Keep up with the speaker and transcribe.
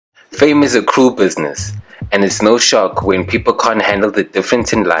Fame is a cruel business, and it's no shock when people can't handle the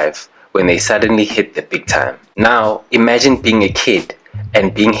difference in life when they suddenly hit the big time. Now, imagine being a kid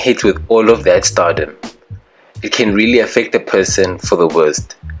and being hit with all of that stardom. It can really affect a person for the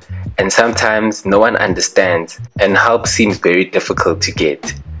worst, and sometimes no one understands and help seems very difficult to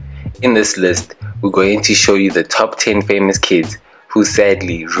get. In this list, we're going to show you the top 10 famous kids who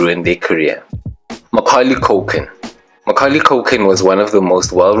sadly ruined their career. Macaulay Culkin. Macaulay Culkin was one of the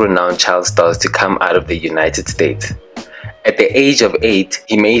most well-renowned child stars to come out of the United States. At the age of 8,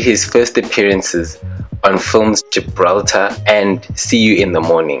 he made his first appearances on films Gibraltar and See You in the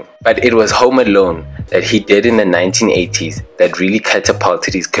Morning. But it was Home Alone that he did in the 1980s that really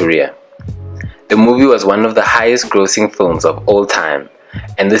catapulted his career. The movie was one of the highest grossing films of all time,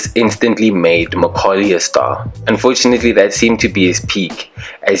 and this instantly made Macaulay a star. Unfortunately, that seemed to be his peak,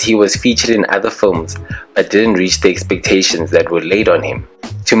 as he was featured in other films but didn't reach the expectations that were laid on him.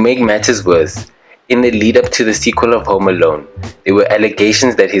 To make matters worse, in the lead up to the sequel of Home Alone, there were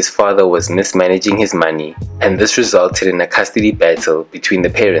allegations that his father was mismanaging his money, and this resulted in a custody battle between the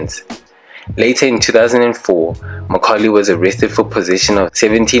parents. Later in 2004, Macaulay was arrested for possession of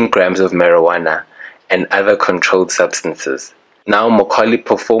 17 grams of marijuana and other controlled substances. Now Macaulay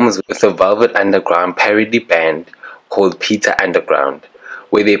performs with a Velvet Underground parody band called Peter Underground,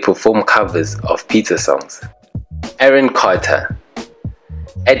 where they perform covers of Peter songs. Aaron Carter.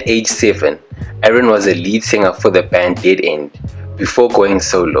 At age 7, Aaron was a lead singer for the band Dead End before going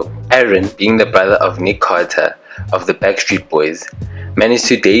solo. Aaron, being the brother of Nick Carter of the Backstreet Boys, managed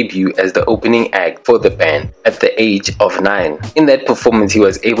to debut as the opening act for the band at the age of 9. In that performance, he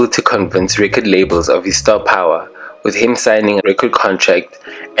was able to convince record labels of his star power, with him signing a record contract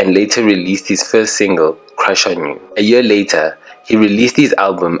and later released his first single, Crush on You. A year later, he released his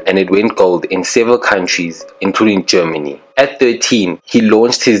album and it went gold in several countries, including Germany. At 13, he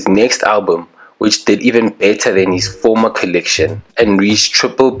launched his next album, which did even better than his former collection and reached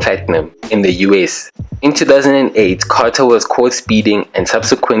triple platinum in the US. In 2008, Carter was caught speeding and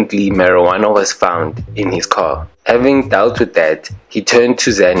subsequently marijuana was found in his car. Having dealt with that, he turned to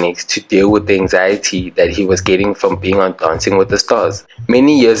Xanax to deal with the anxiety that he was getting from being on Dancing with the Stars.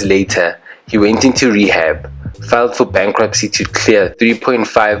 Many years later, he went into rehab, filed for bankruptcy to clear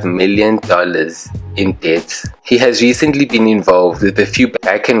 $3.5 million in debts. He has recently been involved with a few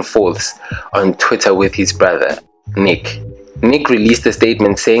back and forths on Twitter with his brother, Nick. Nick released a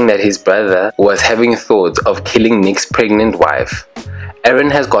statement saying that his brother was having thoughts of killing Nick's pregnant wife.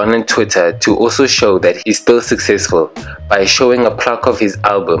 Aaron has gone on Twitter to also show that he's still successful by showing a plaque of his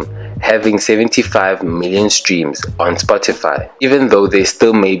album having 75 million streams on Spotify. Even though there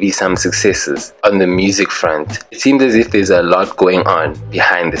still may be some successes on the music front, it seems as if there's a lot going on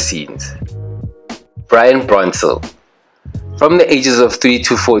behind the scenes. Brian Bonsall. From the ages of 3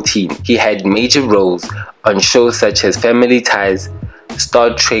 to 14, he had major roles on shows such as Family Ties,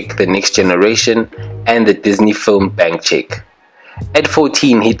 Star Trek The Next Generation, and the Disney film Bank Check. At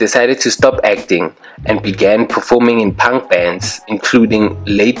 14, he decided to stop acting and began performing in punk bands, including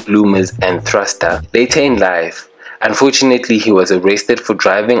Late Bloomers and Thruster. Later in life, unfortunately, he was arrested for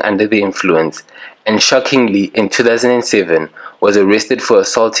driving under the influence and shockingly, in 2007, was arrested for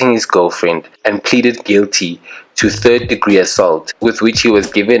assaulting his girlfriend and pleaded guilty to third-degree assault, with which he was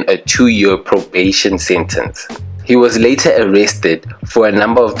given a 2-year probation sentence. He was later arrested for a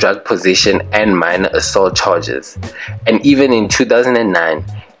number of drug possession and minor assault charges, and even in 2009,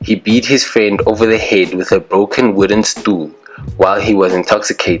 he beat his friend over the head with a broken wooden stool while he was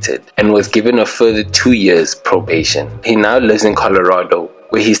intoxicated and was given a further 2 years probation. He now lives in Colorado,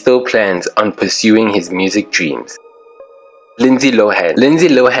 where he still plans on pursuing his music dreams. Lindsay Lohan. Lindsay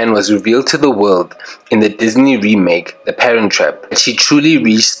Lohan was revealed to the world in the Disney remake The Parent Trap. She truly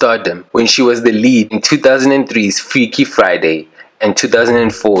reached stardom when she was the lead in 2003's Freaky Friday and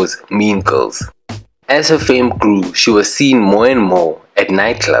 2004's Mean Girls. As her fame grew, she was seen more and more at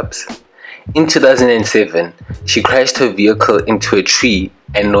nightclubs. In 2007, she crashed her vehicle into a tree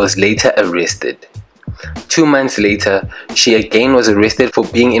and was later arrested. 2 months later, she again was arrested for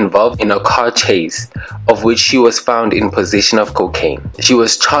being involved in a car chase, of which she was found in possession of cocaine. She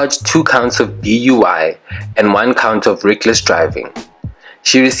was charged 2 counts of DUI and 1 count of reckless driving.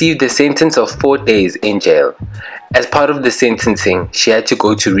 She received a sentence of 4 days in jail. As part of the sentencing, she had to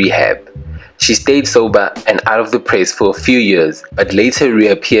go to rehab. She stayed sober and out of the press for a few years, but later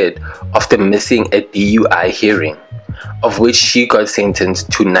reappeared after missing a DUI hearing, of which she got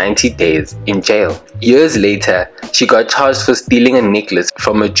sentenced to 90 days in jail. Years later, she got charged for stealing a necklace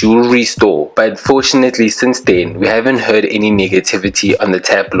from a jewelry store, but fortunately since then, we haven't heard any negativity on the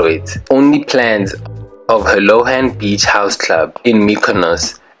tabloids. Only plans of her Lohan Beach House Club in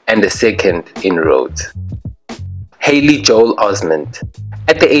Mykonos and a second in Rhodes. Haley Joel Osment.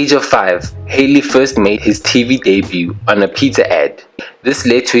 At the age of 5, Haley first made his TV debut on a pizza ad. This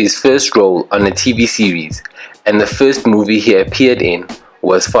led to his first role on a TV series, and the first movie he appeared in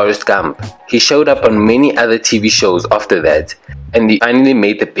was Forrest Gump. He showed up on many other TV shows after that, and he finally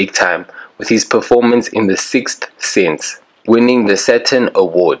made the big time with his performance in The Sixth Sense, winning the Saturn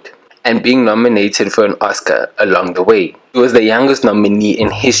Award and being nominated for an Oscar along the way. He was the youngest nominee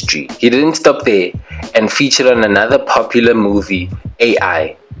in history. He didn't stop there and featured on another popular movie,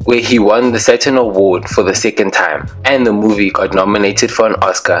 AI, where he won the Saturn Award for the second time, and the movie got nominated for an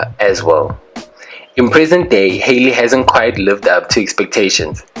Oscar as well. In present day, Haley hasn't quite lived up to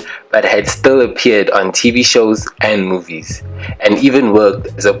expectations, but had still appeared on TV shows and movies, and even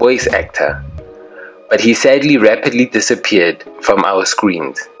worked as a voice actor. But he sadly rapidly disappeared from our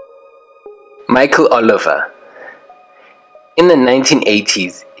screens. Michael Oliver. In the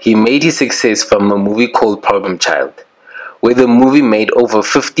 1980s, he made his success from a movie called Problem Child, where the movie made over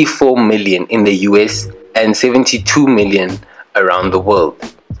 54 million in the US and 72 million around the world.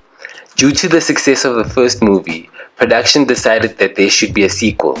 Due to the success of the first movie, production decided that there should be a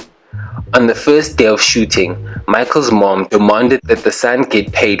sequel. On the first day of shooting, Michael's mom demanded that the son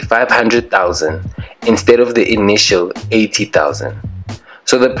get paid $500,000 instead of the initial $80,000.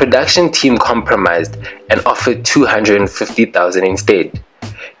 So the production team compromised and offered $250,000 instead,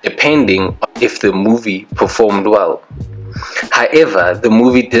 depending if the movie performed well. However, the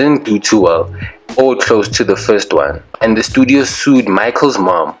movie didn't do too well or close to the first one, and the studio sued Michael's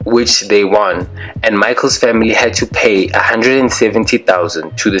mom, which they won, and Michael's family had to pay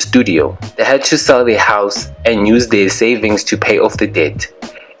 $170,000 to the studio. They had to sell their house and use their savings to pay off the debt.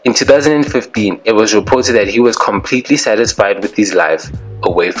 In 2015, it was reported that he was completely satisfied with his life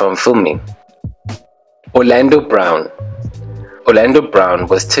away from filming. Orlando Brown. Orlando Brown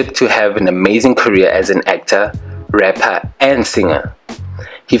was tipped to have an amazing career as an actor, rapper, and singer.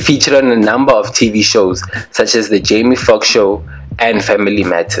 He featured on a number of TV shows such as The Jamie Foxx Show and Family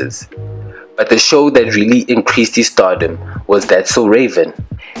Matters. But the show that really increased his stardom was That's So Raven.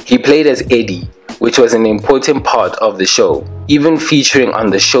 He played as Eddie, which was an important part of the show, even featuring on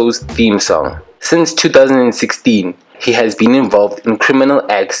the show's theme song. Since 2016, he has been involved in criminal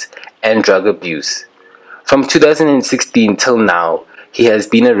acts and drug abuse. From 2016 till now, he has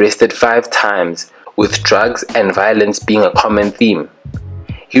been arrested 5 times, with drugs and violence being a common theme.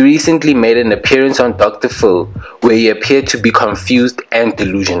 He recently made an appearance on Dr. Phil, where he appeared to be confused and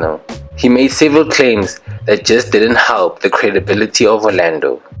delusional. He made several claims that just didn't help the credibility of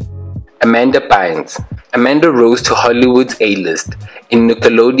Orlando. Amanda Bynes. Amanda rose to Hollywood's A-list in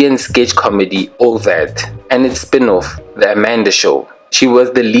Nickelodeon's sketch comedy All That and its spin-off, The Amanda Show. She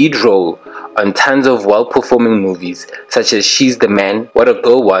was the lead role on tons of well-performing movies such as She's the Man, What a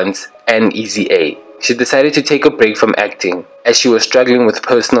Girl Wants, and Easy A. She decided to take a break from acting as she was struggling with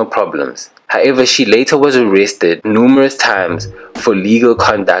personal problems. However, she later was arrested numerous times for legal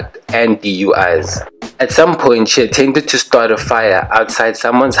conduct and DUIs. At some point, she attempted to start a fire outside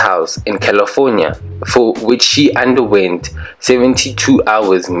someone's house in California, for which she underwent 72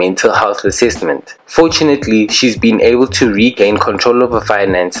 hours mental health assessment. Fortunately, she's been able to regain control of her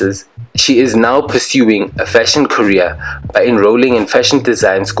finances. She is now pursuing a fashion career by enrolling in fashion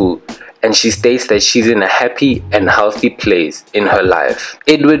design school, and she states that she's in a happy and healthy place in her life.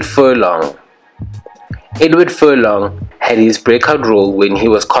 Edward Furlong. Edward Furlong had his breakout role when he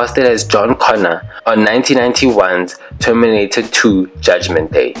was casted as John Connor on 1991's Terminator 2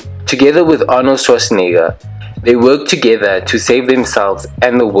 Judgment Day. Together with Arnold Schwarzenegger, they worked together to save themselves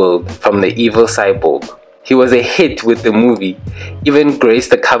and the world from the evil cyborg. He was a hit with the movie, even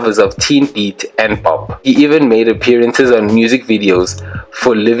graced the covers of Teen Beat and Pop. He even made appearances on music videos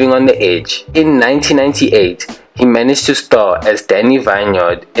for Living on the Edge. In 1998, he managed to star as Danny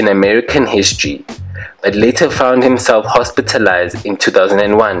Vineyard in American History, but later found himself hospitalized in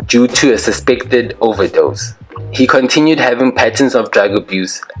 2001 due to a suspected overdose. He continued having patterns of drug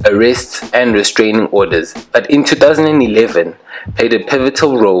abuse, arrests, and restraining orders, but in 2011 played a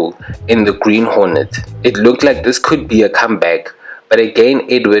pivotal role in The Green Hornet. It looked like this could be a comeback, but again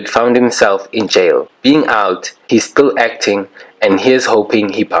Edward found himself in jail. Being out, he's still acting, and here's hoping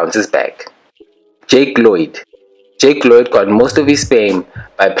he bounces back. Jake Lloyd. Jake Lloyd got most of his fame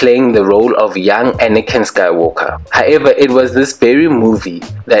by playing the role of young Anakin Skywalker. However, it was this very movie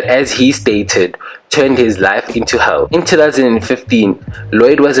that, as he stated, turned his life into hell. In 2015,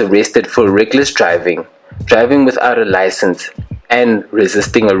 Lloyd was arrested for reckless driving, driving without a license, and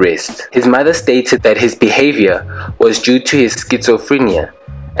resisting arrest. His mother stated that his behavior was due to his schizophrenia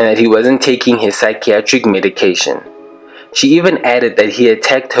and that he wasn't taking his psychiatric medication. She even added that he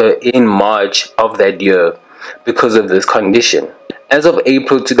attacked her in March of that year because of this condition. As of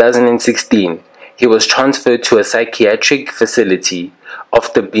April 2016, he was transferred to a psychiatric facility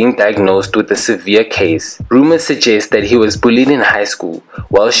after being diagnosed with a severe case. Rumors suggest that he was bullied in high school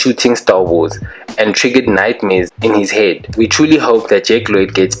while shooting Star Wars and triggered nightmares in his head. We truly hope that Jake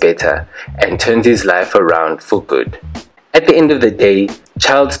Lloyd gets better and turns his life around for good. At the end of the day,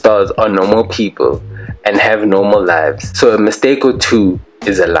 child stars are normal people and have normal lives, so a mistake or two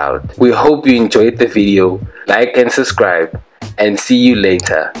is allowed. We hope you enjoyed the video. Like and subscribe, and see you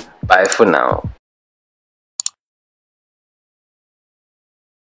later. Bye for now.